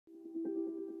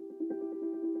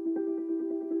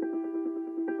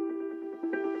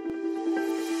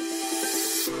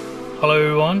Hello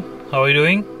everyone, how are you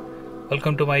doing?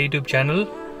 Welcome to my YouTube channel.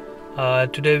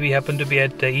 Today we happen to be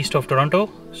at the east of Toronto,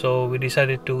 so we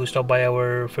decided to stop by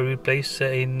our favorite place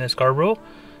in Scarborough.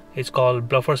 It's called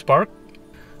Bluffers Park.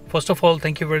 First of all,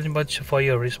 thank you very much for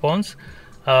your response.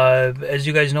 As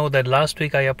you guys know that last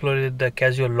week I uploaded the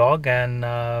casual log, and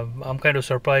I'm kind of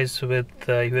surprised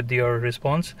with your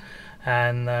response,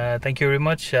 and thank you very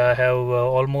much. I have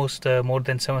almost more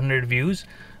than 700 views.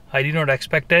 I did not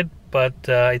expect it, but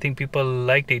I think people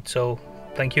liked it, so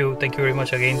thank you very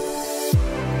much again.